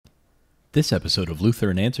This episode of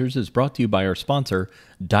Lutheran Answers is brought to you by our sponsor,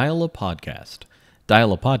 Dial a Podcast.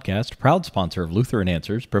 Dial a Podcast, proud sponsor of Lutheran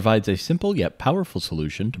Answers, provides a simple yet powerful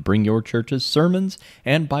solution to bring your church's sermons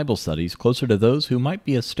and Bible studies closer to those who might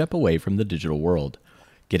be a step away from the digital world.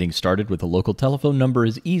 Getting started with a local telephone number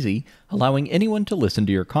is easy, allowing anyone to listen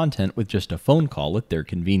to your content with just a phone call at their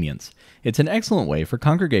convenience. It's an excellent way for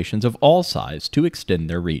congregations of all sizes to extend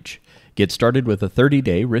their reach. Get started with a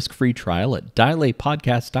 30-day risk-free trial at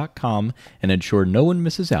dialapodcast.com and ensure no one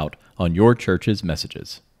misses out on your church's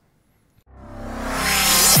messages.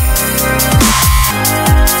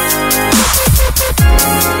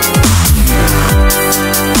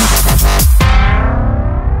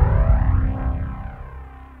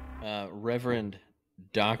 Reverend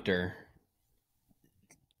Dr.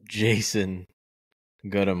 Jason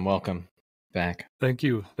Gudim, welcome back. Thank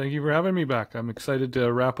you. Thank you for having me back. I'm excited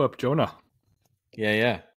to wrap up Jonah.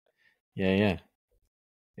 Yeah.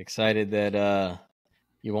 Excited that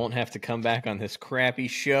you won't have to come back on this crappy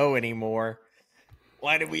show anymore.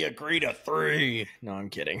 Why did we agree to 3? No, I'm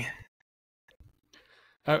kidding.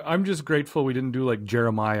 I'm just grateful we didn't do like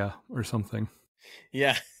Jeremiah or something.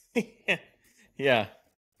 Yeah. Yeah.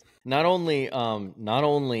 Not only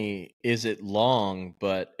is it long,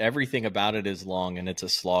 but everything about it is long and it's a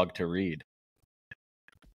slog to read.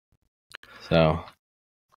 So,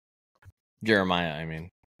 Jeremiah, I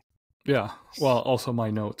mean. Yeah. Well, also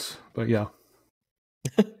my notes, but yeah.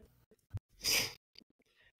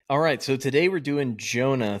 All right, so today we're doing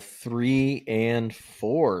Jonah 3 and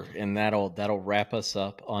 4, and that'll wrap us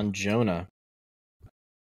up on Jonah.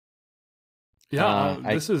 Yeah,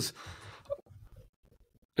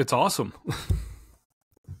 it's awesome.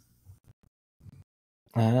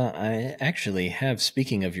 I actually have,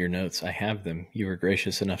 speaking of your notes, I have them. You were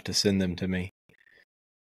gracious enough to send them to me.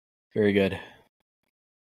 Very good.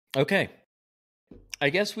 Okay. I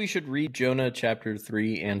guess we should read Jonah chapter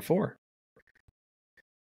 3 and 4.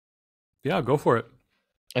 Yeah, go for it.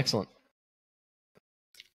 Excellent.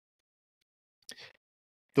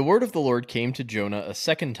 The word of the Lord came to Jonah a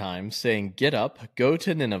second time, saying, "Get up, go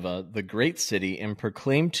to Nineveh, the great city, and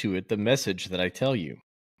proclaim to it the message that I tell you."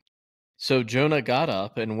 So Jonah got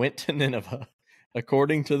up and went to Nineveh,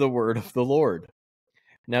 according to the word of the Lord.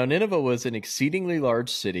 Now Nineveh was an exceedingly large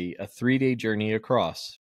city, a 3-day journey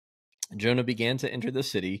across. Jonah began to enter the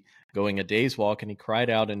city, going a day's walk, and he cried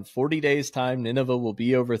out, "In 40 days' time Nineveh will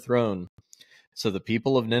be overthrown." So the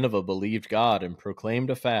people of Nineveh believed God and proclaimed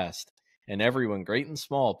a fast, and everyone, great and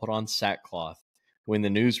small, put on sackcloth. When the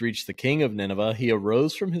news reached the king of Nineveh, he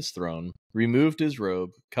arose from his throne, removed his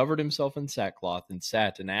robe, covered himself in sackcloth, and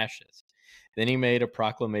sat in ashes. Then he made a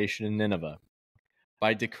proclamation in Nineveh.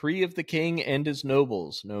 By decree of the king and his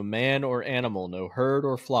nobles, no man or animal, no herd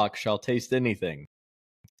or flock shall taste anything.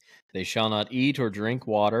 They shall not eat or drink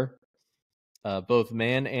water. Both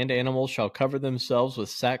man and animal shall cover themselves with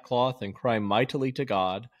sackcloth and cry mightily to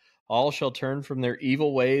God. All shall turn from their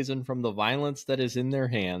evil ways and from the violence that is in their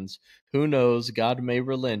hands. Who knows, God may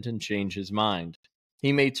relent and change his mind.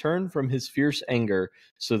 He may turn from his fierce anger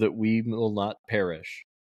so that we will not perish.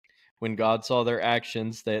 When God saw their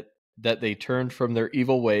actions, that they turned from their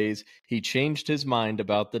evil ways, he changed his mind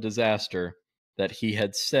about the disaster that he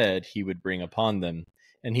had said he would bring upon them,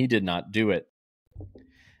 and he did not do it.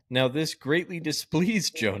 Now this greatly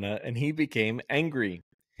displeased Jonah, and he became angry.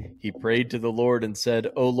 He prayed to the Lord and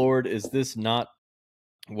said, "O Lord, is this not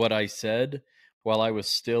what I said while I was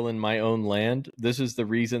still in my own land? This is the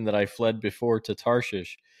reason that I fled before to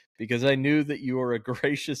Tarshish, because I knew that you are a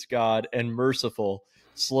gracious God and merciful,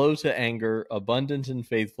 slow to anger, abundant in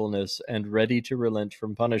faithfulness, and ready to relent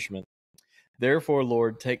from punishment. Therefore,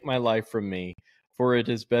 Lord, take my life from me, for it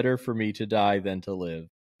is better for me to die than to live."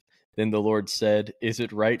 Then the Lord said, "Is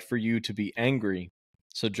it right for you to be angry?"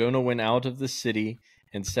 So Jonah went out of the city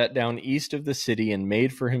and sat down east of the city and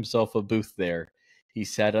made for himself a booth there. He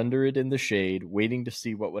sat under it in the shade, waiting to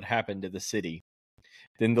see what would happen to the city.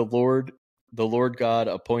 Then the Lord God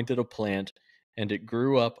appointed a plant, and it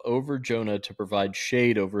grew up over Jonah to provide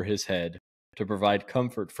shade over his head, to provide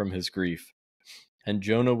comfort from his grief. And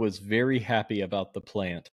Jonah was very happy about the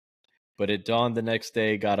plant. But at dawn the next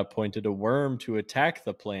day, God appointed a worm to attack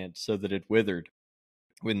the plant so that it withered.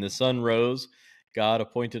 When the sun rose, God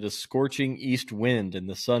appointed a scorching east wind, and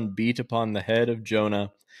the sun beat upon the head of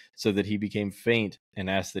Jonah so that he became faint and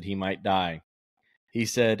asked that he might die. He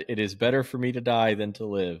said, "It is better for me to die than to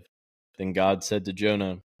live." Then God said to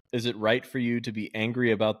Jonah, "Is it right for you to be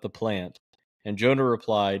angry about the plant?" And Jonah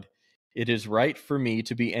replied, "It is right for me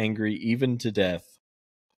to be angry even to death."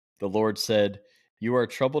 The Lord said, "You are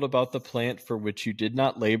troubled about the plant for which you did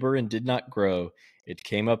not labor and did not grow. It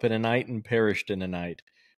came up in a night and perished in a night.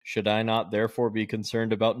 Should I not therefore be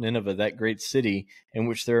concerned about Nineveh, that great city, in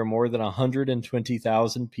which there are more than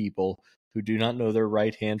 120,000 people who do not know their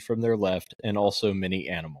right hand from their left, and also many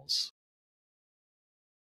animals?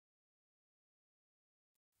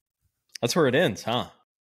 That's where it ends, huh?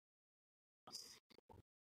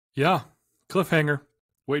 Yeah. Cliffhanger.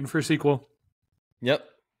 Waiting for a sequel. Yep.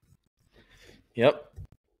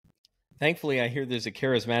 Thankfully, I hear there's a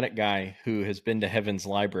charismatic guy who has been to Heaven's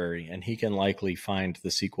library, and he can likely find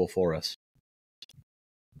the sequel for us.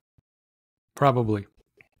 Probably.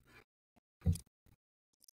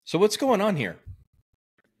 So what's going on here?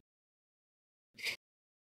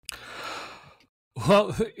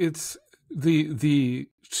 Well, it's the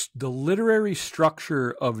literary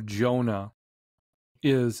structure of Jonah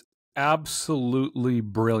is absolutely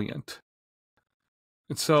brilliant.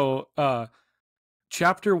 And so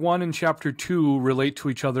chapter 1 and chapter 2 relate to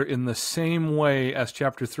each other in the same way as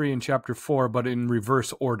chapter 3 and chapter 4, but in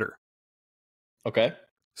reverse order. Okay.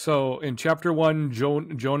 So in chapter 1,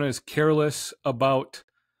 Jonah is careless about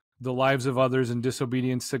the lives of others and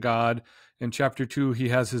disobedience to God. In chapter 2, he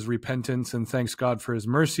has his repentance and thanks God for his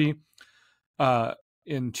mercy.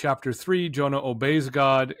 In chapter 3, Jonah obeys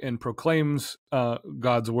God and proclaims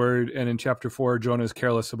God's word. And in chapter 4, Jonah is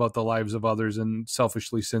careless about the lives of others and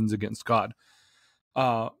selfishly sins against God.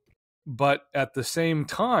 But at the same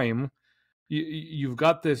time, you've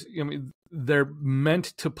got this, I mean, they're meant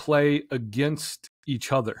to play against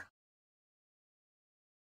each other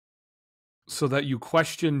so that you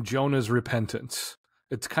question Jonah's repentance.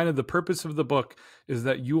 It's kind of the purpose of the book, is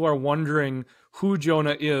that you are wondering who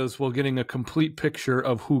Jonah is while getting a complete picture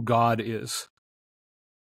of who God is.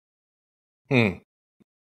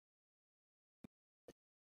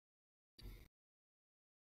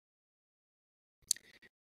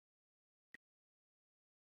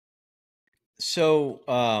 So,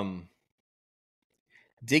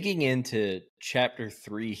 digging into chapter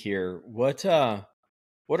 3 here, what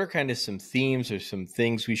are kind of some themes or some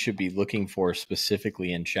things we should be looking for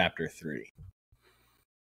specifically in chapter 3?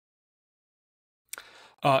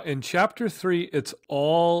 In chapter 3, it's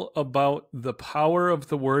all about the power of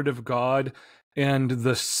the word of God and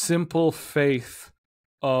the simple faith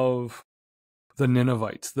of the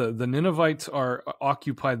Ninevites. The Ninevites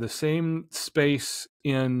occupy the same space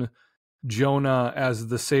in Jonah as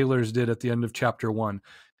the sailors did at the end of chapter 1.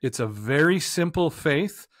 It's a very simple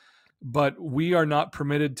faith, but we are not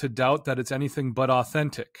permitted to doubt that it's anything but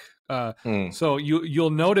authentic. So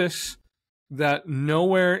you'll notice that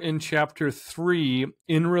nowhere in chapter 3,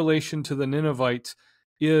 in relation to the Ninevites,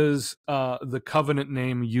 is the covenant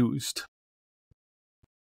name used.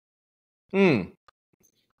 And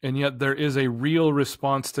yet there is a real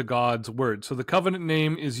response to God's word. So the covenant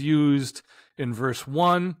name is used in verse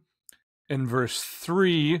 1, in verse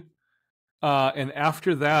 3, and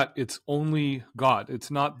after that, it's only God.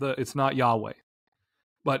 It's not Yahweh.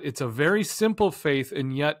 But it's a very simple faith,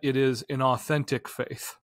 and yet it is an authentic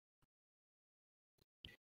faith.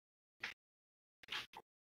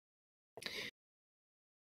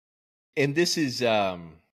 And this is, I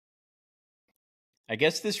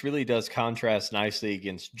guess this really does contrast nicely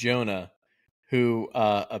against Jonah, who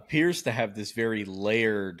appears to have this very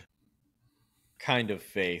layered kind of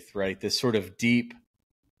faith, right? This sort of deep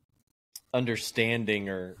understanding,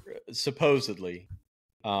 or supposedly,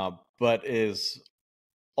 but is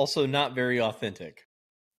also not very authentic.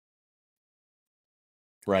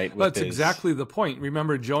 Right? That's exactly the point.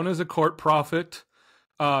 Remember, Jonah's a court prophet.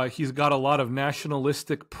 He's got a lot of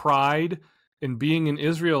nationalistic pride in being an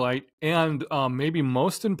Israelite, and maybe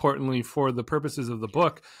most importantly for the purposes of the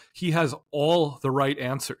book, he has all the right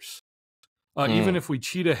answers. Even if we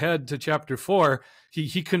cheat ahead to chapter 4,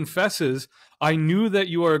 he confesses, "I knew that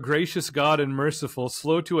you are a gracious God and merciful,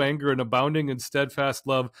 slow to anger and abounding in steadfast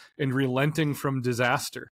love and relenting from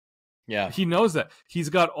disaster." Yeah. He knows that. He's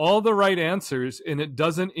got all the right answers, and it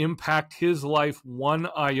doesn't impact his life one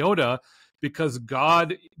iota because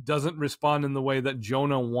God doesn't respond in the way that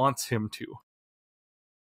Jonah wants him to.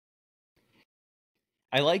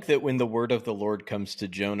 I like that when the word of the Lord comes to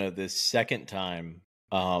Jonah this second time,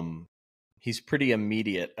 he's pretty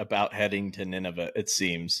immediate about heading to Nineveh, it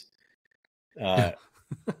seems. It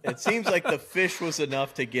seems like the fish was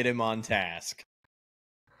enough to get him on task.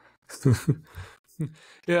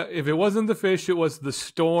 Yeah, if it wasn't the fish, it was the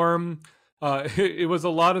storm. It was a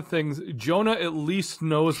lot of things. Jonah at least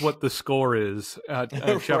knows what the score is at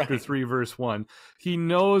chapter 3, verse 1. He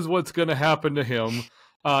knows what's going to happen to him,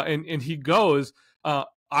 and he goes.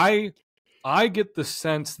 I get the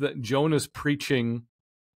sense that Jonah's preaching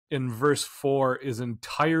in verse 4 is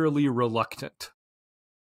entirely reluctant.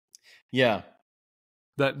 Yeah.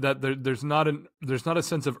 there's not a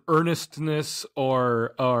sense of earnestness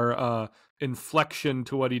or inflection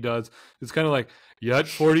to what he does. It's kind of like, yet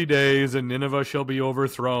 40 days and Nineveh shall be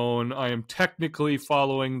overthrown. I am technically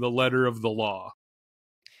following the letter of the law.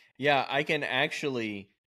 Yeah, I can actually,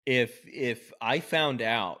 if I found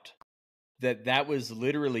out that was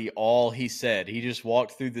literally all he said, he just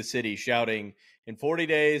walked through the city shouting, in 40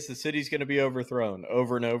 days, the city's going to be overthrown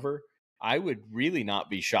over and over, I would really not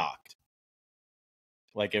be shocked.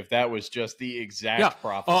 Like if that was just the exact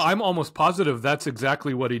prophecy. Oh, I'm almost positive that's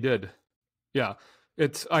exactly what he did. Yeah.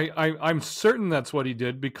 I'm certain that's what he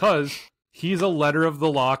did because he's a letter of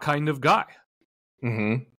the law kind of guy.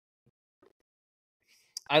 Mm-hmm.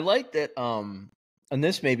 I like that, and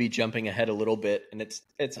this may be jumping ahead a little bit, and it's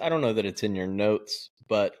I don't know that it's in your notes,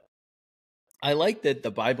 but I like that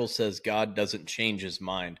the Bible says God doesn't change his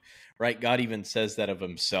mind, right? God even says that of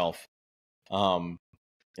himself.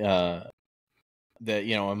 That,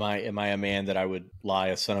 you know, am I a man that I would lie,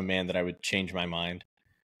 a son of man that I would change my mind?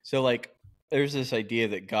 So like there's this idea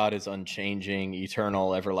that God is unchanging,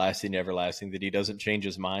 eternal, everlasting to everlasting, that he doesn't change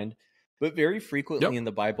his mind. But very frequently in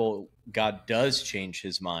the Bible, God does change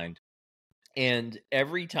his mind. And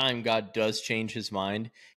every time God does change his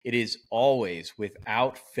mind, it is always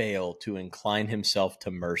without fail to incline himself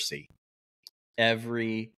to mercy.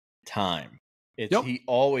 Every time. He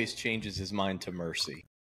always changes his mind to mercy.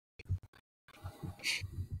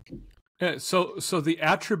 So the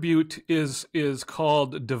attribute is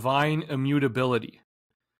called divine immutability.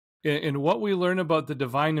 And what we learn about the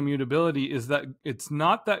divine immutability is that it's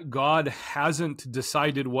not that God hasn't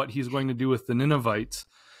decided what he's going to do with the Ninevites.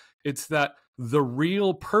 It's that the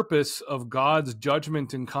real purpose of God's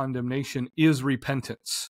judgment and condemnation is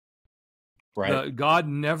repentance. Right. God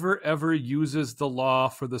never ever uses the law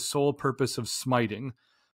for the sole purpose of smiting.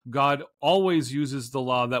 God always uses the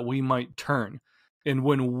law that we might turn. And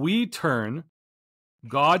when we turn,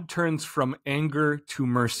 God turns from anger to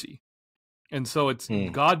mercy. And so it's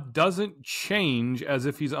God doesn't change as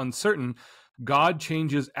if he's uncertain. God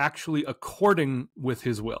changes actually according with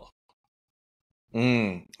his will.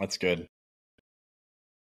 That's good.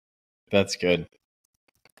 That's good.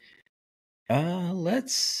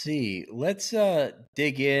 Let's see. Let's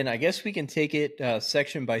dig in. I guess we can take it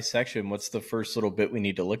section by section. What's the first little bit we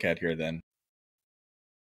need to look at here then?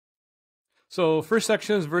 So first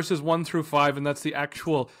section is verses 1 through 5, and that's the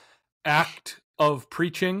actual act of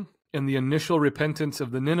preaching and the initial repentance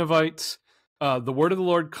of the Ninevites. The word of the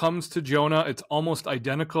Lord comes to Jonah. It's almost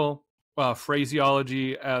identical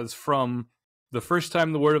phraseology as from the first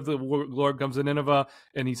time the word of the Lord comes to Nineveh,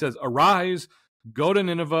 and he says, "Arise, go to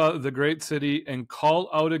Nineveh, the great city, and call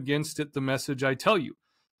out against it the message I tell you."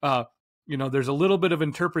 There's a little bit of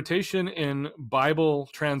interpretation in Bible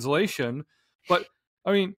translation, but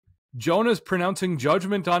I mean, Jonah's pronouncing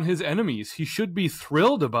judgment on his enemies. He should be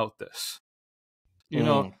thrilled about this.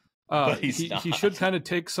 But he should kind of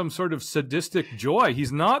take some sort of sadistic joy.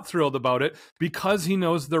 He's not thrilled about it because he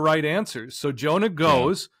knows the right answers. So Jonah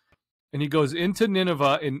goes and he goes into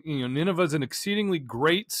Nineveh, and Nineveh is an exceedingly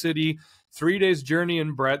great city, 3 days journey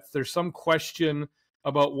in breadth. There's some question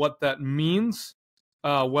about what that means,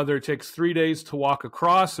 whether it takes 3 days to walk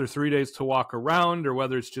across or 3 days to walk around, or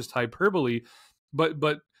whether it's just hyperbole.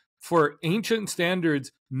 But for ancient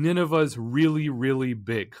standards, Nineveh's really, really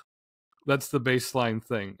big. That's the baseline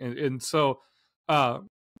thing. And so,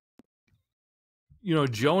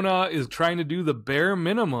 Jonah is trying to do the bare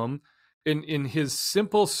minimum in his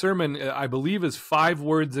simple sermon, I believe is 5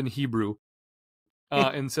 words in Hebrew,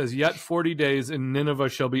 and says, "Yet 40 days and Nineveh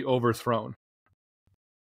shall be overthrown."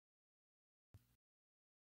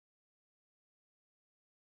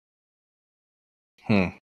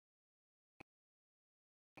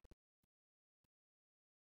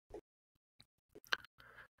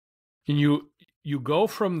 And you go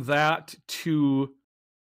from that to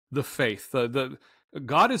the faith. The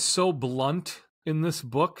God is so blunt in this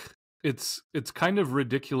book. It's kind of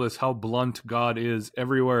ridiculous how blunt God is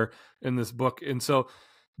everywhere in this book. And so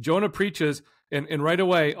Jonah preaches, and right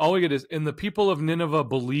away, all we get is, "And the people of Nineveh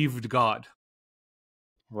believed God."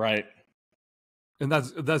 Right. And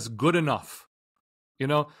that's good enough.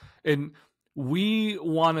 And we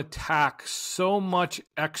want to tack so much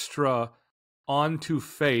extra onto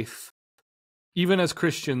faith. Even as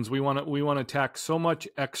Christians, we want to tack so much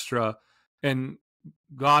extra, and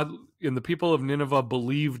God and the people of Nineveh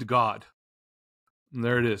believed God. And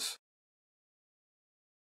there it is.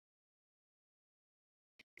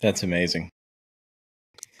 That's amazing.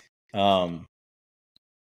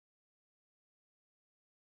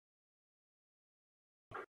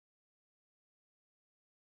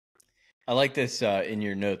 I like this in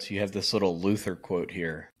your notes. You have this little Luther quote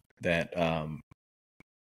here that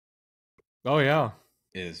Oh, yeah.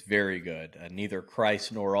 is very good. Neither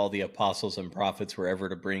Christ nor all the apostles and prophets were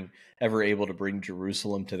ever able to bring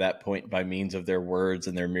Jerusalem to that point by means of their words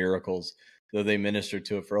and their miracles, though they ministered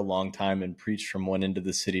to it for a long time and preached from one end of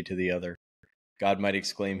the city to the other. God might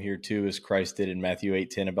exclaim here too, as Christ did in Matthew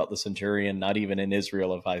 8:10 about the centurion, not even in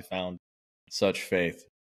Israel have I found such faith.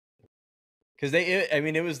 Because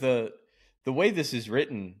it was the way this is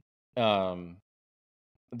written.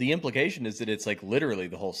 The implication is that it's like literally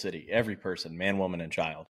the whole city, every person, man, woman, and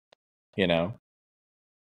child. You know,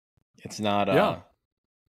 it's not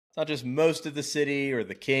it's not just most of the city or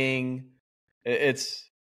the king. It's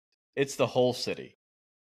the whole city,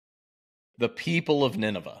 the people of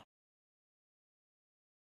Nineveh.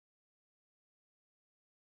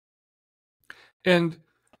 And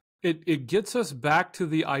it gets us back to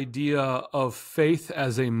the idea of faith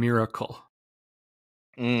as a miracle.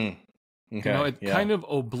 Okay. It kind of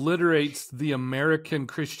obliterates the American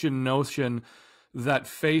Christian notion that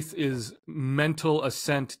faith is mental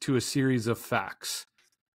assent to a series of facts.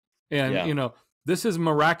 And, this is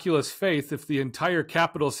miraculous faith if the entire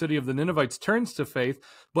capital city of the Ninevites turns to faith,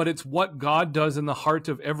 but it's what God does in the heart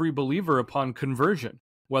of every believer upon conversion,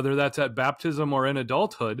 whether that's at baptism or in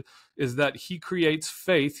adulthood, is that he creates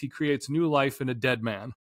faith, he creates new life in a dead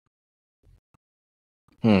man.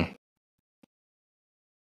 And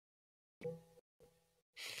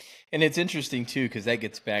it's interesting, too, because that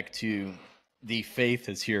gets back to the faith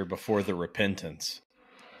is here before the repentance,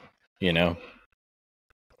 Yeah.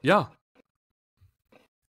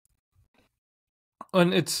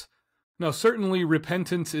 And certainly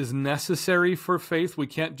repentance is necessary for faith. We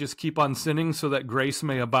can't just keep on sinning so that grace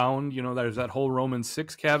may abound. There's that whole Romans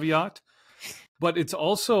 6 caveat. But it's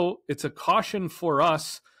a caution for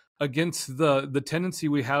us against the tendency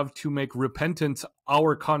we have to make repentance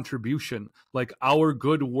our contribution, like our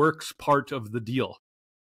good works part of the deal.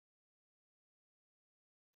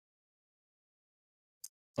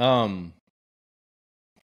 Can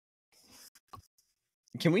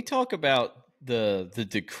we talk about the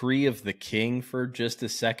decree of the king for just a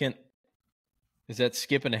second? Is that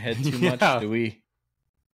skipping ahead too much? Do we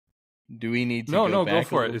need to go back go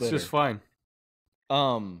for it. It's just fine.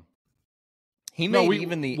 He made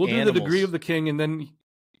even the we'll animals... do the decree of the king, and then...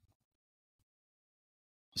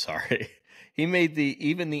 Sorry. He made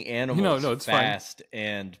even the animals fast fine.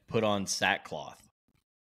 And put on sackcloth.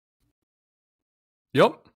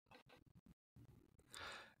 Yep.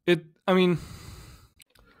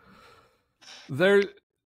 There's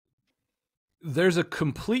a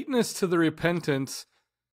completeness to the repentance,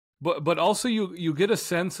 but also you get a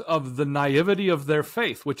sense of the naivety of their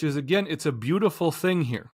faith, which is, again, it's a beautiful thing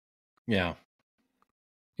here. Yeah.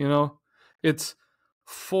 It's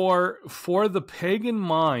for the pagan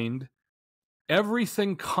mind,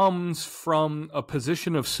 everything comes from a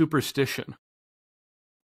position of superstition.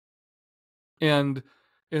 And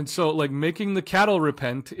so, like, making the cattle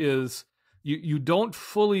repent is you don't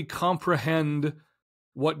fully comprehend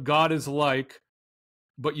what God is like,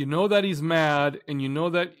 but you know that he's mad, and you know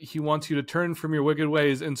that he wants you to turn from your wicked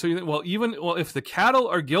ways. And so you think, if the cattle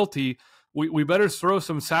are guilty, we better throw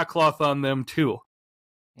some sackcloth on them too.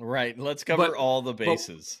 Right. Let's cover all the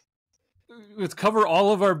bases. Let's cover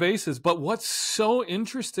all of our bases. But what's so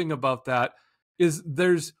interesting about that is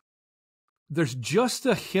there's just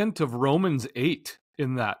a hint of Romans 8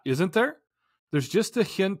 in that, isn't there? There's just a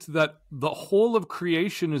hint that the whole of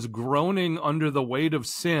creation is groaning under the weight of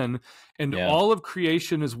sin, and all of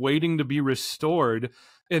creation is waiting to be restored.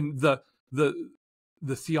 And the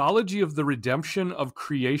theology of the redemption of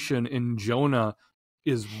creation in Jonah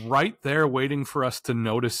is right there waiting for us to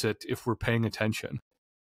notice it if we're paying attention.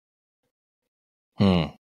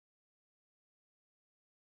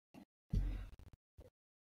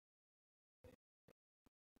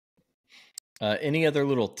 Any other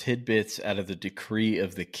little tidbits out of the decree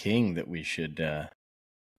of the king that we should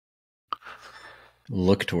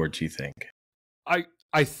look towards, you think? I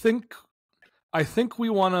think we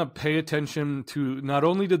want to pay attention to, not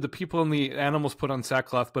only did the people and the animals put on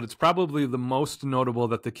sackcloth, but it's probably the most notable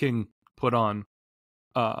that the king put on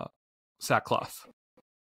sackcloth.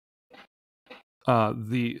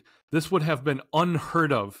 This would have been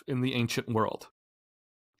unheard of in the ancient world.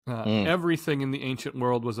 Everything in the ancient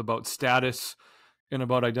world was about status and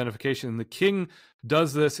about identification. And the king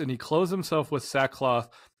does this, and he clothes himself with sackcloth,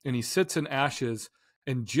 and he sits in ashes.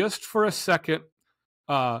 And just for a second,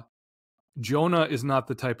 Jonah is not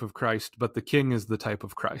the type of Christ, but the king is the type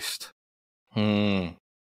of Christ. The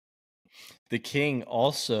king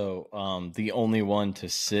also the only one to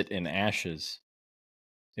sit in ashes.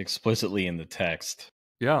 explicitly in the text.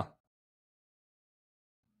 Yeah.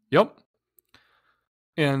 Yep.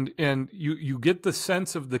 And you get the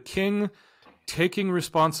sense of the king taking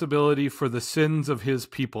responsibility for the sins of his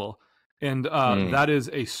people. And that is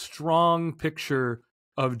a strong picture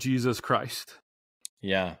of Jesus Christ.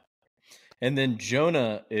 Yeah. And then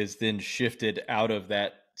Jonah is then shifted out of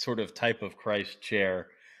that sort of type of Christ chair.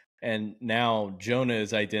 And now Jonah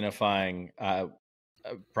is identifying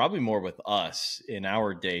probably more with us in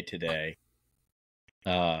our day to day,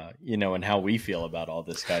 and how we feel about all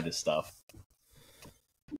this kind of stuff.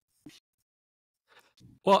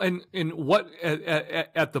 Well, and what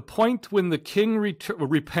at the point when the king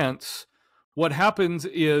repents, what happens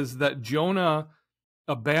is that Jonah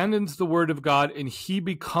abandons the word of God and he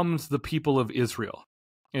becomes the people of Israel.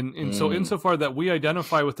 And so insofar that we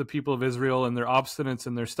identify with the people of Israel and their obstinance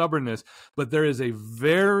and their stubbornness, but there is a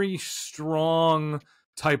very strong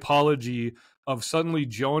typology of suddenly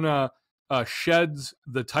Jonah sheds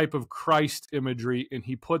the type of Christ imagery and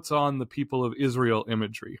he puts on the people of Israel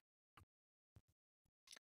imagery.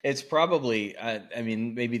 It's probably, I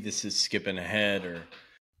mean, maybe this is skipping ahead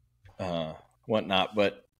or whatnot,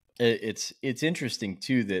 but it's interesting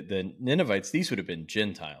too that the Ninevites, these would have been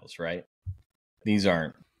Gentiles, right? These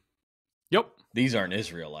aren't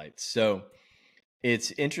Israelites. So it's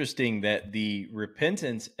interesting that the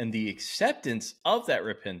repentance and the acceptance of that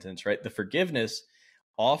repentance, right? The forgiveness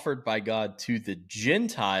offered by God to the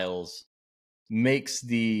Gentiles makes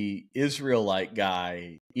the Israelite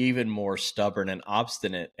guy even more stubborn and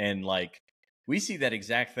obstinate. And like, we see that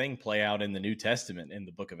exact thing play out in the New Testament, in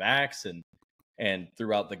the book of Acts and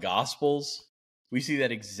throughout the Gospels. We see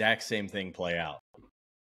that exact same thing play out.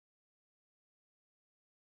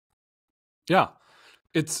 Yeah.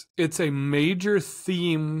 It's a major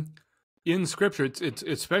theme in Scripture. It's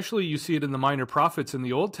especially, you see it in the minor prophets in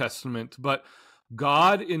the Old Testament, but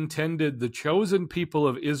God intended the chosen people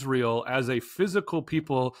of Israel as a physical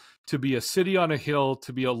people to be a city on a hill,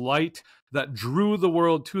 to be a light that drew the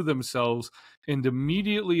world to themselves. And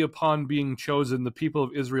immediately upon being chosen, the people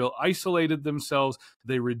of Israel isolated themselves.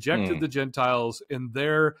 They rejected the Gentiles, and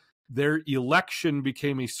their election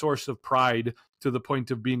became a source of pride to the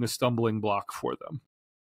point of being a stumbling block for them.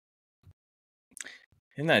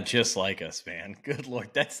 Isn't that just like us, man? Good Lord.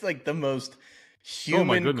 That's like the most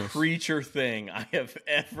human creature thing I have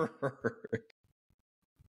ever heard.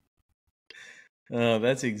 Oh,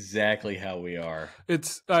 that's exactly how we are.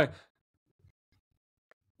 It's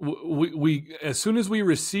we as soon as we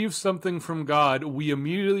receive something from God, we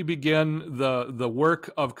immediately begin the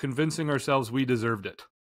work of convincing ourselves we deserved it.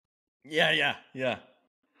 Yeah,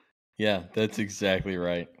 that's exactly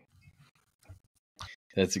right.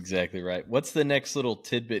 That's exactly right. What's the next little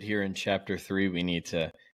tidbit here in chapter 3 we need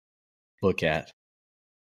to look at?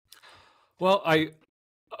 Well, I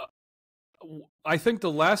think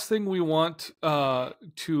the last thing we want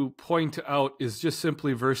to point out is just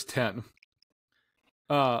simply verse 10.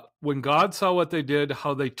 When God saw what they did,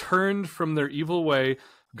 how they turned from their evil way,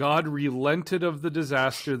 God relented of the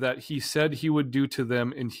disaster that he said he would do to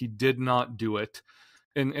them, and he did not do it.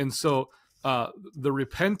 And so the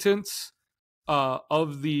repentance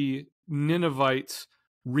of the Ninevites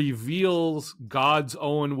reveals God's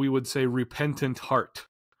own, we would say, repentant heart.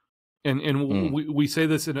 And we say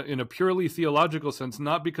this in a purely theological sense,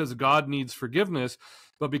 not because God needs forgiveness,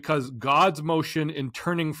 but because God's motion in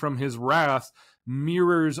turning from his wrath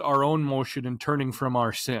mirrors our own motion in turning from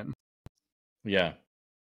our sin. Yeah.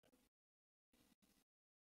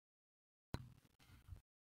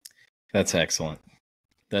 That's excellent.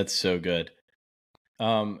 That's so good.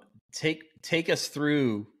 Take us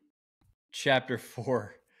through chapter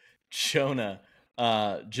 4, Jonah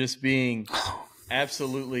just being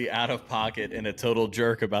absolutely out of pocket and a total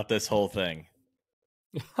jerk about this whole thing.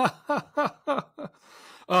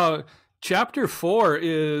 Chapter 4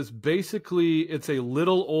 is basically, it's a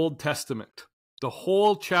little Old Testament. The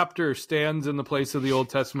whole chapter stands in the place of the Old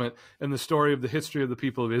Testament and the story of the history of the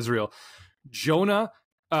people of Israel. Jonah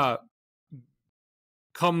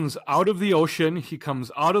comes out of the ocean, he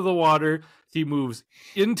comes out of the water, he moves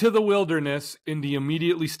into the wilderness, and he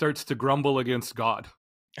immediately starts to grumble against God.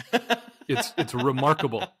 It's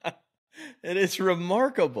remarkable. It is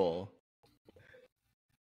remarkable.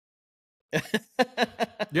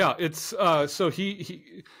 Yeah, it's so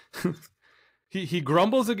he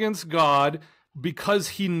grumbles against God because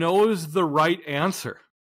he knows the right answer.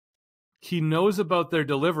 He knows about their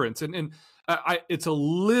deliverance, and it's a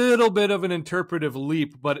little bit of an interpretive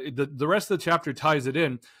leap, but the rest of the chapter ties it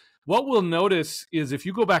in. What we'll notice is if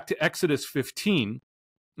you go back to Exodus 15,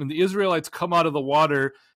 and the Israelites come out of the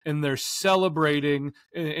water and they're celebrating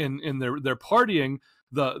and they're partying,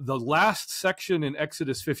 The last section in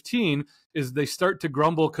Exodus 15 is they start to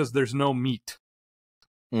grumble because there's no meat.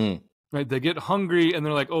 Right? They get hungry and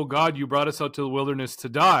they're like, "Oh God, you brought us out to the wilderness to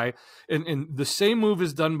die." And the same move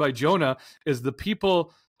is done by Jonah. Is the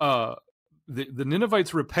people, the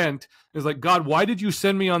Ninevites repent? Is like, "God, why did you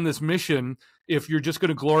send me on this mission if you're just going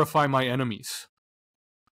to glorify my enemies?"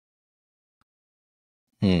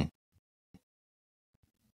 And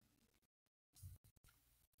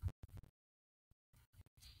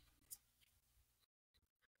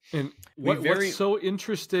what's so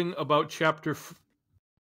interesting about chapter?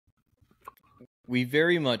 We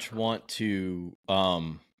very much want to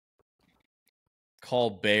call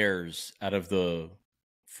bears out of the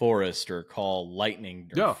forest or call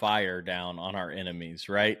lightning or fire down on our enemies,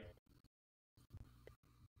 right?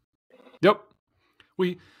 Yep.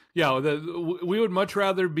 We would much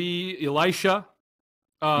rather be Elisha.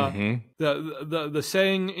 The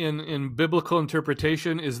saying in biblical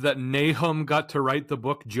interpretation is that Nahum got to write the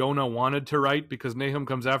book Jonah wanted to write, because Nahum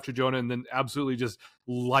comes after Jonah and then absolutely just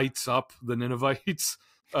lights up the Ninevites.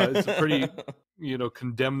 It's a pretty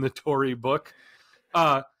condemnatory book,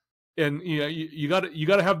 and you got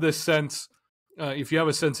to have this sense, if you have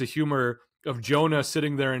a sense of humor, of Jonah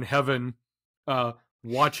sitting there in heaven,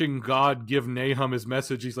 watching God give Nahum his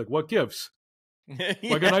message. He's like, "What gives?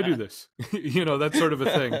 Why can't I do this?" That sort of a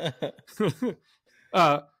thing.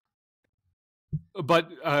 But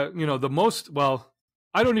the most, well,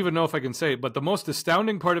 I don't even know if I can say it, but the most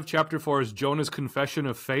astounding part of chapter 4 is Jonah's confession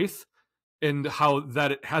of faith and how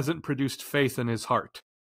that it hasn't produced faith in his heart.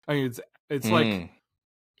 I mean, it's like,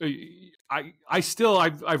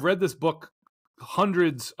 I've read this book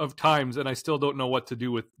hundreds of times and I still don't know what to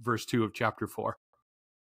do with verse 2 of chapter 4.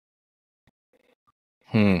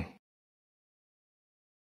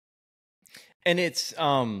 And it's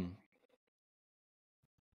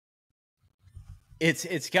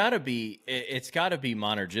gotta be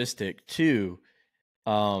monergistic too,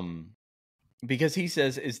 because he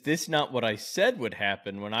says, "Is this not what I said would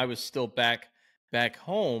happen when I was still back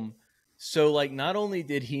home?" So like, not only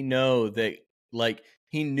did he know that, like,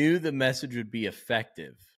 he knew the message would be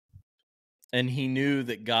effective, and he knew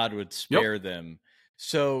that God would spare them.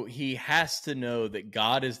 So he has to know that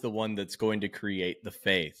God is the one that's going to create the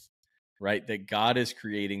faith. Right? That God is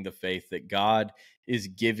creating the faith, that God is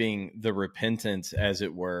giving the repentance, as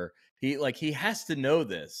it were. He has to know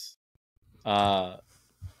this, to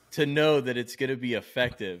know that it's going to be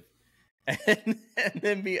effective, and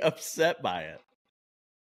then be upset by it.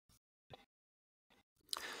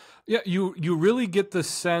 Yeah, you really get the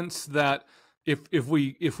sense that if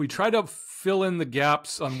we try to fill in the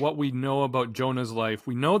gaps on what we know about Jonah's life,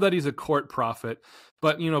 we know that he's a court prophet.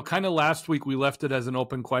 But, kind of last week we left it as an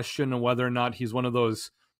open question on whether or not he's one of those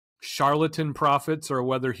charlatan prophets or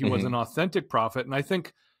whether he was an authentic prophet. And I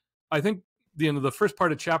think the first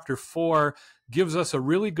part of chapter 4 gives us a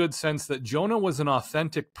really good sense that Jonah was an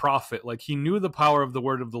authentic prophet. Like, he knew the power of the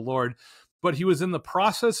word of the Lord, but he was in the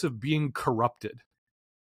process of being corrupted.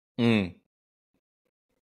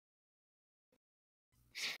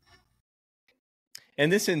 And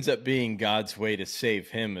this ends up being God's way to save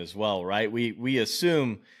him as well, right? We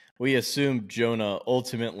assume Jonah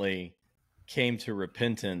ultimately came to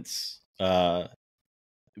repentance,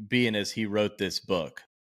 being as he wrote this book.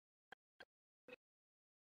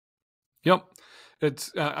 Yep.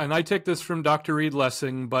 It's and I take this from Dr. Reed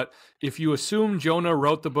Lessing, but if you assume Jonah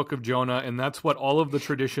wrote the book of Jonah, and that's what all of the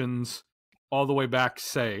traditions all the way back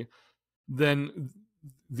say, then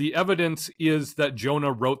the evidence is that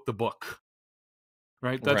Jonah wrote the book.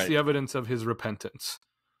 Right? That's the evidence of his repentance.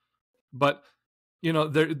 But,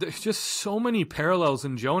 there's just so many parallels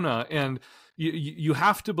in Jonah, and you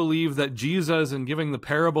have to believe that Jesus, in giving the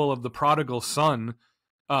parable of the prodigal son,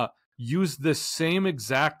 used this same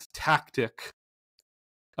exact tactic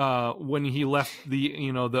when he left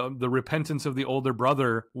the repentance of the older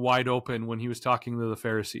brother wide open when he was talking to the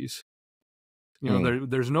Pharisees.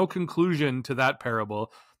 There's no conclusion to that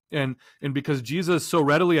parable. And because Jesus so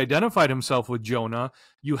readily identified himself with Jonah,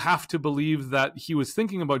 you have to believe that he was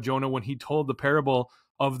thinking about Jonah when he told the parable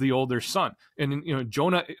of the older son. And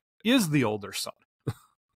Jonah is the older son.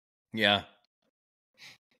 Yeah.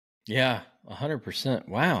 Yeah, 100%.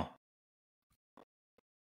 Wow.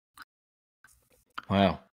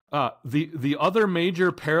 The other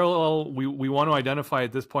major parallel we want to identify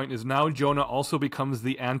at this point is now Jonah also becomes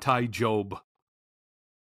the anti-Job.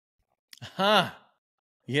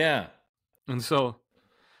 Yeah. And so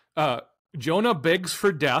Jonah begs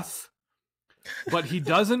for death, But he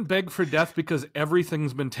doesn't beg for death because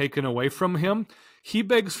everything's been taken away from him. He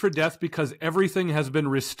begs for death because everything has been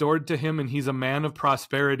restored to him and he's a man of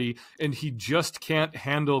prosperity and he just can't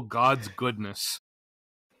handle God's goodness.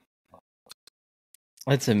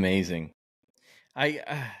 That's amazing.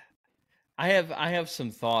 I have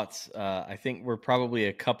some thoughts. I think we're probably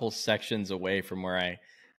a couple sections away from where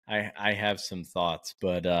I have some thoughts,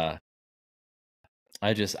 but I'm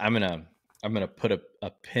gonna put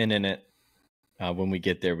a pin in it. When we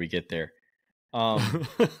get there, we get there.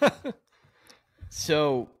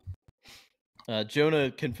 So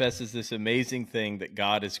Jonah confesses this amazing thing that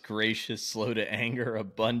God is gracious, slow to anger,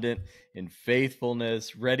 abundant in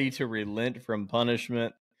faithfulness, ready to relent from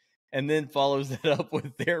punishment, and then follows that up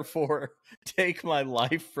with, therefore, take my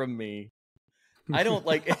life from me. I don't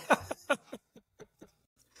like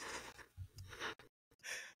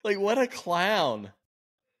like, what a clown.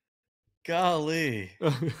 Golly.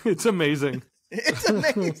 It's amazing. It's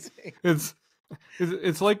amazing.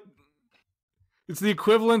 It's like it's the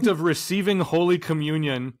equivalent of receiving Holy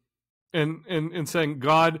Communion and saying,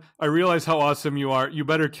 God, I realize how awesome you are. You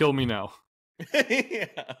better kill me now. Yeah.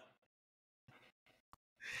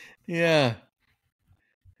 Yeah.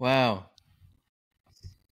 Wow.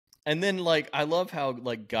 And then, like, I love how,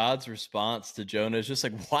 like, God's response to Jonah is just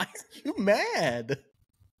like, why are you mad?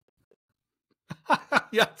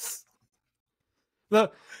 Yes.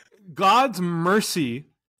 God's mercy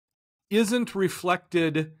isn't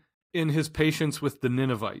reflected in his patience with the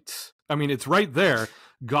Ninevites. I mean, it's right there.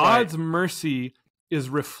 God's mercy is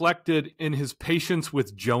reflected in his patience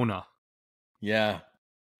with Jonah. Yeah.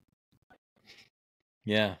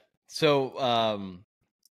 Yeah. So,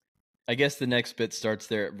 I guess the next bit starts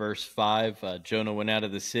there at verse 5. Jonah went out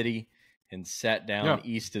of the city and sat down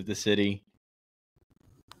east of the city.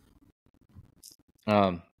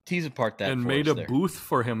 Tease apart that and for made us a there. booth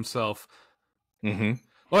for himself. Mm-hmm.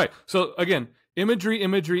 All right. So again, imagery,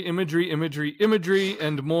 and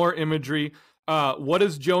more imagery. What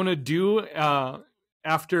does Jonah do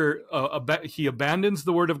after he abandons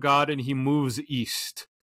the word of God and he moves east?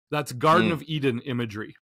 That's Garden of Eden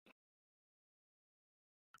imagery.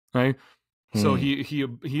 Right? So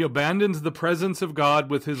he abandons the presence of God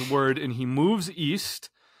with his word and he moves east.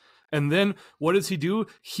 And then what does he do?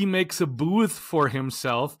 He makes a booth for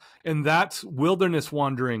himself, and that's wilderness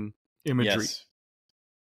wandering imagery. Yes.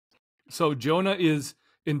 So Jonah is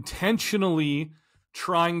intentionally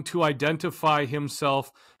trying to identify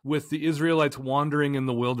himself with the Israelites wandering in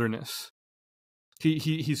the wilderness.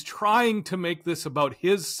 He's trying to make this about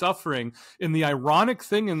his suffering. And the ironic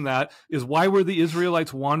thing in that is, why were the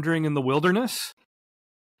Israelites wandering in the wilderness?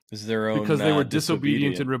 Is their own, because they were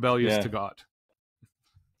disobedient and rebellious to God.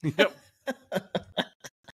 Yep.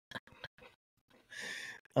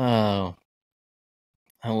 Oh,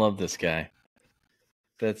 I love this guy.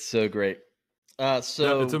 That's so great. It's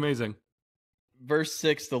amazing. Verse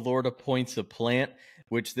 6, the Lord appoints a plant,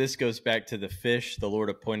 which this goes back to the fish. The Lord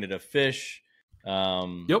appointed a fish.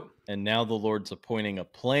 Yep. And now the Lord's appointing a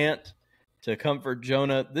plant to comfort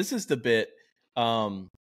Jonah. This is the bit.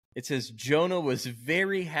 It says Jonah was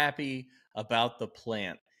very happy about the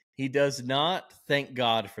plant. He does not thank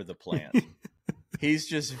God for the plant. He's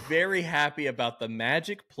just very happy about the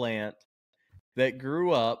magic plant that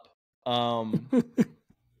grew up.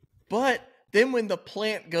 But then when the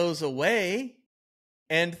plant goes away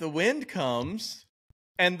and the wind comes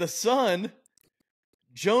and the sun,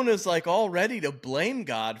 Jonah's like all ready to blame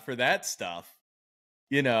God for that stuff.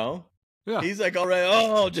 You know? Yeah. He's like, all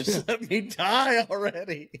right, just let me die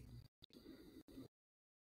already.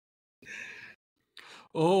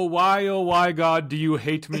 Oh, why, God, do you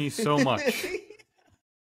hate me so much?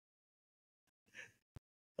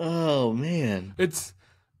 Oh, man.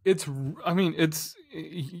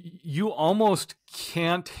 You almost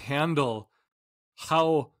can't handle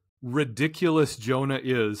how ridiculous Jonah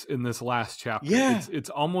is in this last chapter. Yeah. It's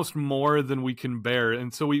almost more than we can bear.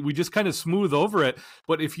 And so we just kind of smooth over it.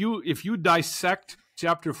 But if you dissect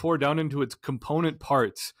chapter 4 down into its component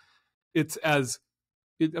parts, it's as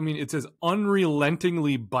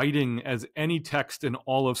unrelentingly biting as any text in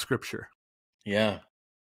all of Scripture. Yeah.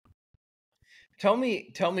 Tell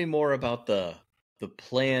me more about the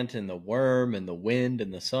plant and the worm and the wind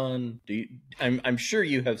and the sun. I'm sure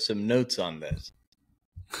you have some notes on this.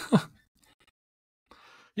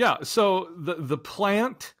 Yeah. So the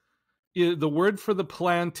plant, the word for the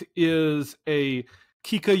plant is a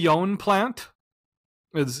kikayon plant.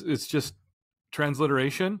 It's just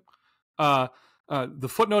transliteration. The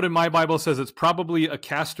footnote in my Bible says it's probably a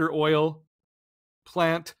castor oil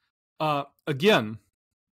plant. Again,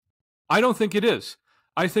 I don't think it is.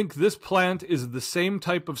 I think this plant is the same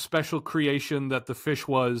type of special creation that the fish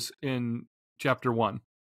was in chapter 1.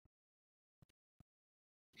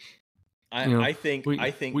 I think we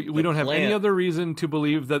the don't have any other reason to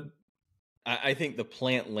believe that. I think the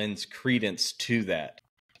plant lends credence to that.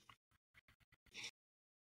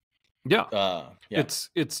 Yeah. It's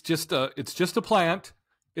just a plant.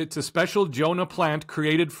 It's a special Jonah plant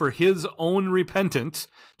created for his own repentance,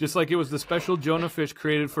 just like it was the special Jonah fish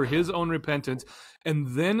created for his own repentance.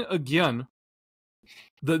 And then again,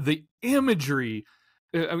 the imagery,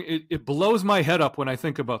 I mean, it blows my head up when I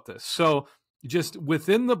think about this. So just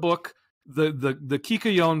within the book, the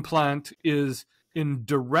Kikayon plant is in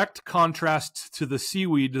direct contrast to the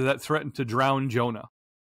seaweed that threatened to drown Jonah.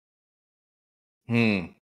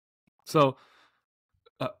 So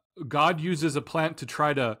God uses a plant to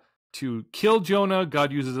try to kill Jonah.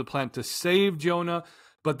 God uses a plant to save Jonah.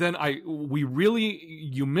 But then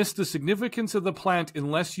you miss the significance of the plant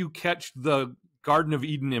unless you catch the Garden of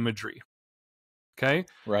Eden imagery. Okay?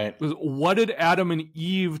 Right. What did Adam and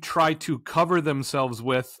Eve try to cover themselves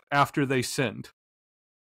with after they sinned?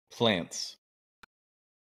 Plants.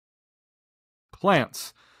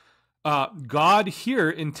 God here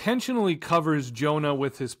intentionally covers Jonah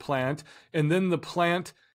with his plant, and then the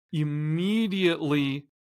plant immediately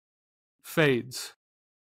fades.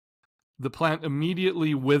 The plant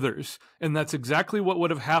immediately withers, and that's exactly what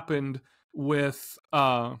would have happened with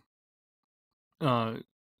Adam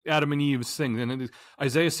and Eve's thing. And it is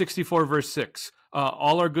Isaiah 64 verse 6.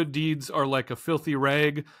 All our good deeds are like a filthy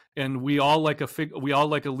rag, and we all like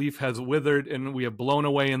a leaf has withered, and we have blown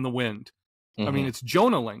away in the wind. I mean, it's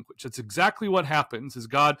Jonah language. That's exactly what happens. Is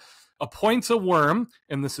God appoints a worm,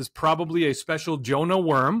 and this is probably a special Jonah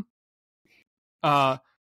worm,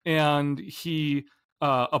 and he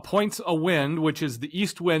appoints a wind, which is the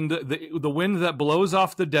east wind, the wind that blows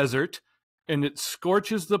off the desert, and it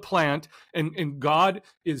scorches the plant, and God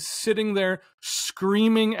is sitting there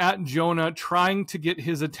screaming at Jonah, trying to get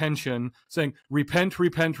his attention, saying, repent,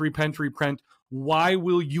 repent, repent, repent. Why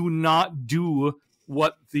will you not do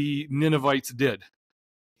what the Ninevites did?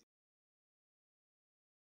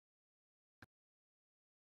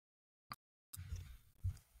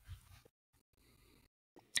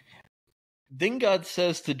 Then God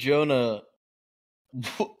says to Jonah,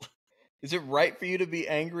 is it right for you to be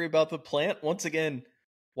angry about the plant? Once again,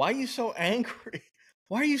 why are you so angry?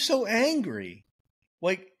 Why are you so angry?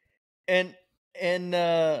 Like, and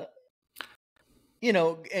you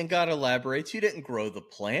know, and God elaborates, you didn't grow the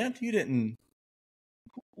plant. You didn't.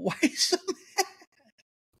 Why are you so mad?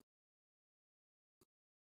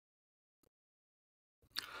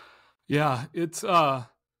 Yeah, it's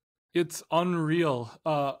unreal.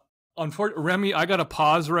 Unfortunately, Remy, I got to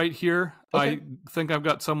pause right here. Okay. I think I've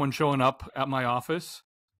got someone showing up at my office.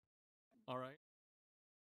 All right.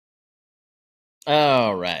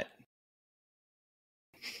 All right.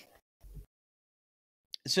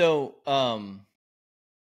 So,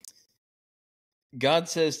 God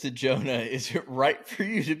says to Jonah, is it right for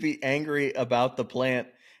you to be angry about the plant?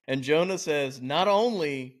 And Jonah says, not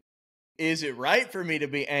only is it right for me to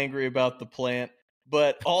be angry about the plant,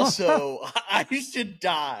 but also I should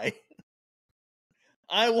die.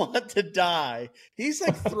 I want to die. He's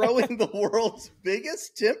like throwing the world's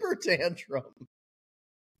biggest temper tantrum.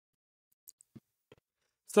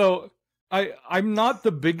 So I'm not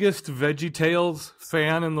the biggest VeggieTales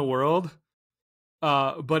fan in the world,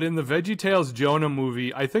 but in the VeggieTales Jonah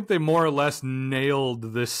movie, I think they more or less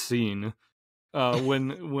nailed this scene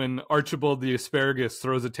when Archibald the asparagus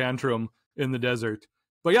throws a tantrum in the desert.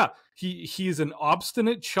 But yeah, he's an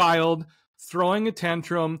obstinate child throwing a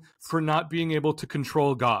tantrum for not being able to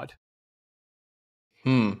control God.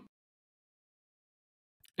 And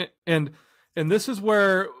this is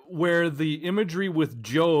where the imagery with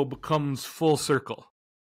Job comes full circle.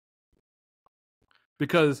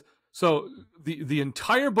 Because so the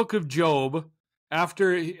entire book of Job,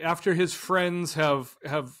 after his friends have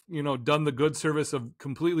done the good service of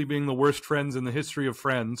completely being the worst friends in the history of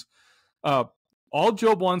friends, all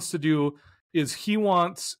Job wants to do is he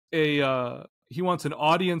wants an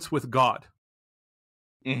audience with God.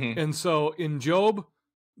 And so in Job,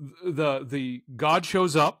 the God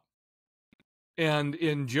shows up, and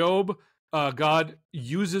in Job, God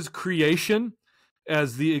uses creation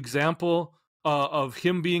as the example of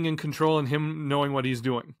him being in control and him knowing what he's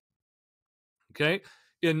doing. Okay?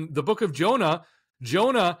 In the book of Jonah,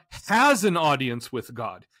 Jonah has an audience with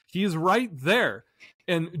God. He's right there.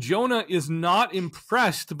 And Jonah is not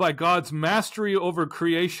impressed by God's mastery over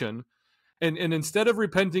creation. And instead of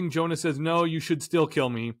repenting, Jonah says, no, you should still kill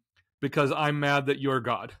me because I'm mad that you're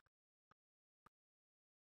God.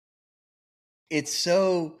 it's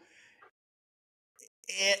so,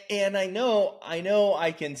 and I know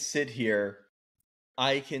I can sit here.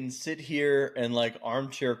 And like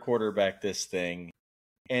armchair quarterback this thing,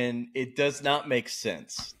 and it does not make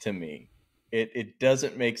sense to me. It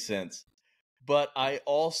doesn't make sense. But I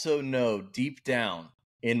also know deep down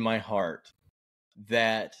in my heart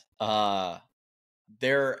that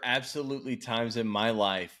there are absolutely times in my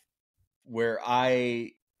life where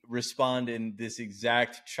I respond in this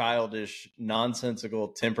exact childish, nonsensical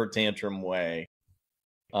temper tantrum way.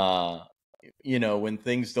 When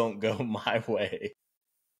things don't go my way.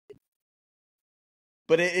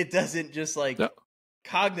 But it doesn't, just like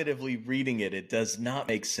cognitively reading it does not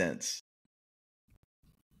make sense.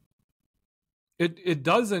 It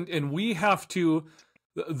doesn't, and we have to.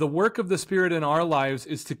 The work of the Spirit in our lives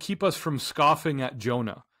is to keep us from scoffing at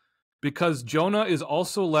Jonah, because Jonah is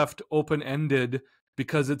also left open-ended,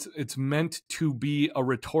 because it's meant to be a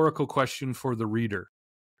rhetorical question for the reader.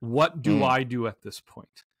 What do I do at this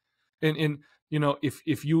point? And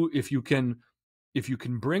if you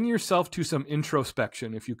can bring yourself to some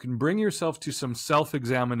introspection, if you can bring yourself to some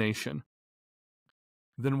self-examination,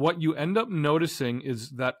 then what you end up noticing is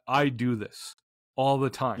that I do this all the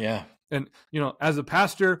time. Yeah. And, as a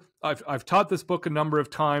pastor, I've taught this book a number of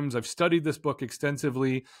times. I've studied this book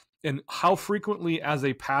extensively, and how frequently as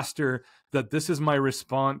a pastor that this is my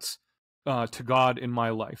response to God in my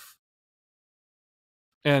life.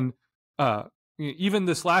 And even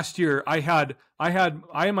this last year, I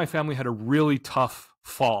and my family had a really tough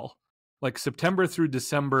fall. Like September through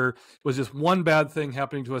December was just one bad thing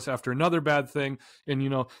happening to us after another bad thing. And,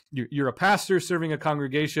 you're a pastor serving a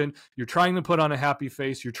congregation. You're trying to put on a happy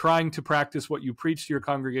face. You're trying to practice what you preach to your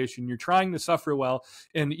congregation. You're trying to suffer well.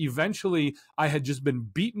 And eventually I had just been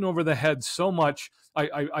beaten over the head so much.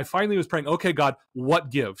 I finally was praying, okay, God,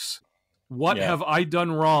 what gives? What have I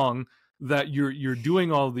done wrong that you're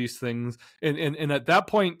doing all these things? And at that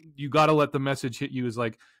point, you got to let the message hit you, is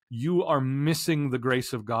like, you are missing the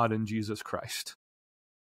grace of God in Jesus Christ.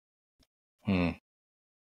 I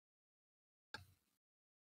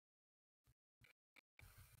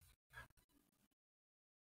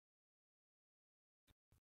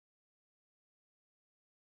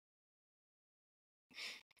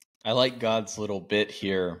like God's little bit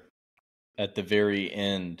here at the very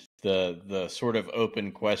end, the sort of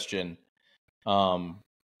open question,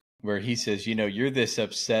 where he says, you're this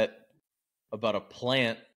upset about a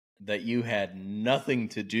plant that you had nothing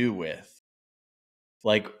to do with.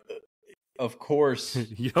 Like, of course,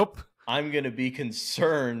 yep. I'm going to be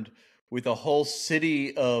concerned with a whole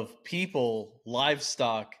city of people,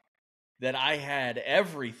 livestock, that I had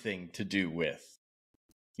everything to do with,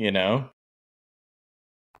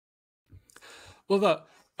 Well,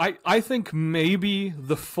 I think maybe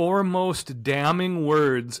the foremost damning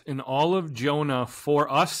words in all of Jonah for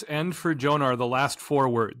us and for Jonah are the last four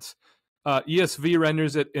words. ESV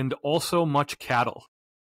renders it, and also much cattle.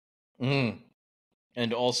 And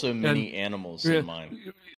also many animals in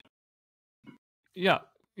mine. Yeah.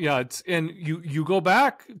 And you go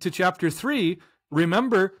back to chapter 3,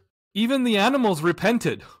 remember, even the animals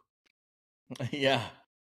repented. Yeah.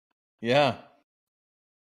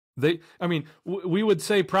 We would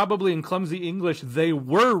say probably in clumsy English, they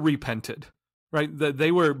were repented, right? That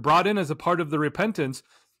they were brought in as a part of the repentance.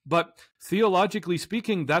 But theologically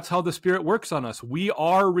speaking, that's how the Spirit works on us. We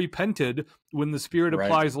are repented when the Spirit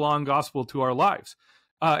applies law and gospel to our lives.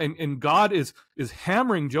 And God is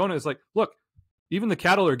hammering Jonah. It's like, look, even the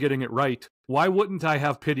cattle are getting it right. Why wouldn't I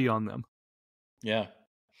have pity on them? Yeah.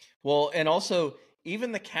 Well, and also,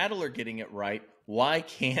 even the cattle are getting it right. Why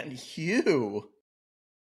can't you?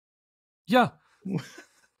 Yeah.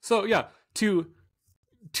 So yeah, to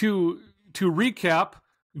recap,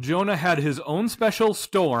 Jonah had his own special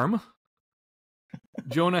storm.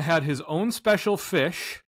 Jonah had his own special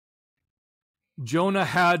fish. Jonah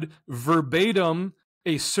had verbatim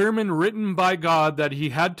a sermon written by God that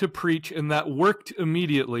he had to preach, and that worked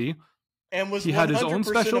immediately. And was he had his own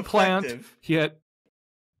special effective. Plant. He had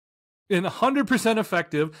 100%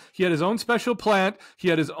 effective. He had his own special plant. He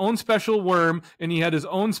had his own special worm, and he had his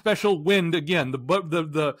own special wind. Again, the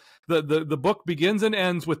book begins and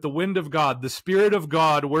ends with the wind of God, the Spirit of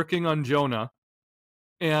God working on Jonah,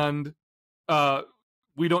 and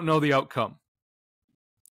we don't know the outcome.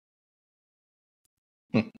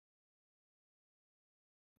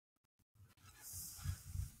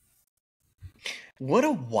 What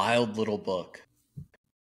a wild little book.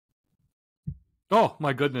 Oh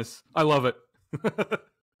my goodness. I love it.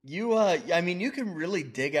 You can really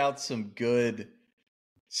dig out some good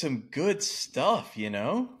stuff,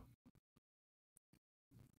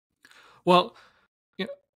 Well,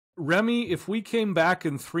 Remy, if we came back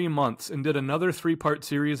in 3 months and did another 3-part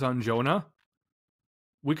series on Jonah,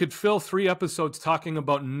 we could fill 3 episodes talking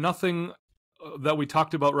about nothing that we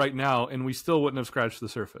talked about right now, and we still wouldn't have scratched the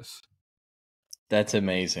surface. That's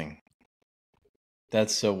amazing.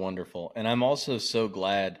 That's so wonderful. And I'm also so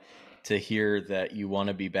glad to hear that you want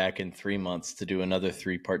to be back in 3 months to do another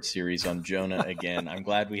 3-part series on Jonah again. I'm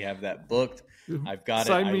glad we have that booked. I've got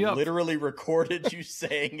Sign it. me I up. literally recorded you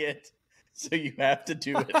saying it, so you have to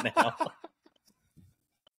do it now.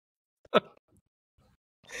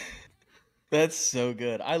 That's so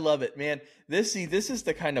good. I love it, man. This is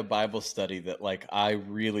the kind of Bible study that like I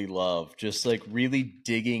really love. Just like really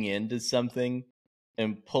digging into something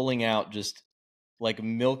and pulling out, just like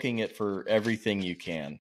milking it for everything you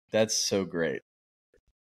can. That's so great.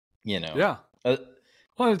 You know. Yeah.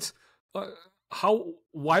 Well, it's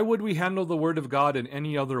why would we handle the Word of God in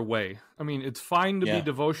any other way? I mean, it's fine to be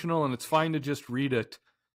devotional and it's fine to just read it,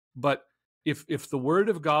 but if the Word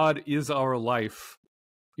of God is our life,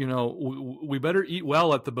 you know, we better eat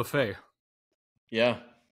well at the buffet. Yeah.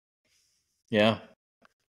 Yeah.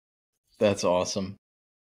 That's awesome.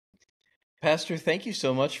 Pastor, thank you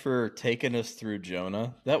so much for taking us through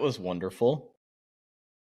Jonah. That was wonderful.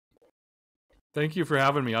 Thank you for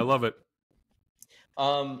having me. I love it.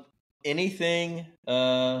 Anything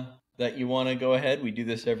that you want to go ahead? We do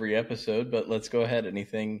this every episode, but let's go ahead.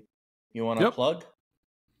 Anything you want to plug?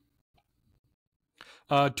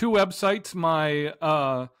 2 websites. My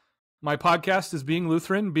podcast is Being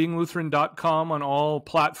Lutheran, beinglutheran.com on all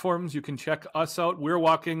platforms. You can check us out. We're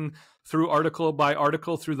walking through article by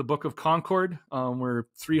article through the Book of Concord. We're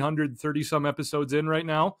 330 some episodes in right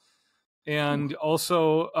now. And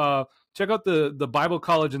also check out the Bible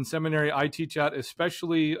college and seminary I teach at,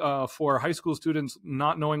 especially for high school students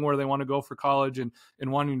not knowing where they want to go for college and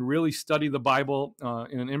wanting to really study the Bible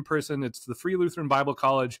in person. It's the Free Lutheran Bible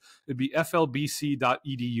College. It'd be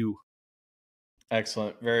flbc.edu.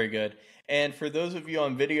 Excellent. Very good. And for those of you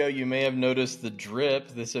on video, you may have noticed the drip,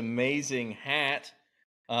 this amazing hat.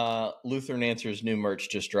 Lutheran Answers new merch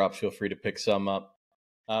just dropped. Feel free to pick some up.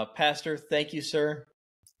 Pastor, thank you, sir.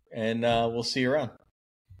 And we'll see you around.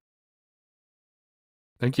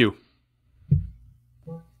 Thank you.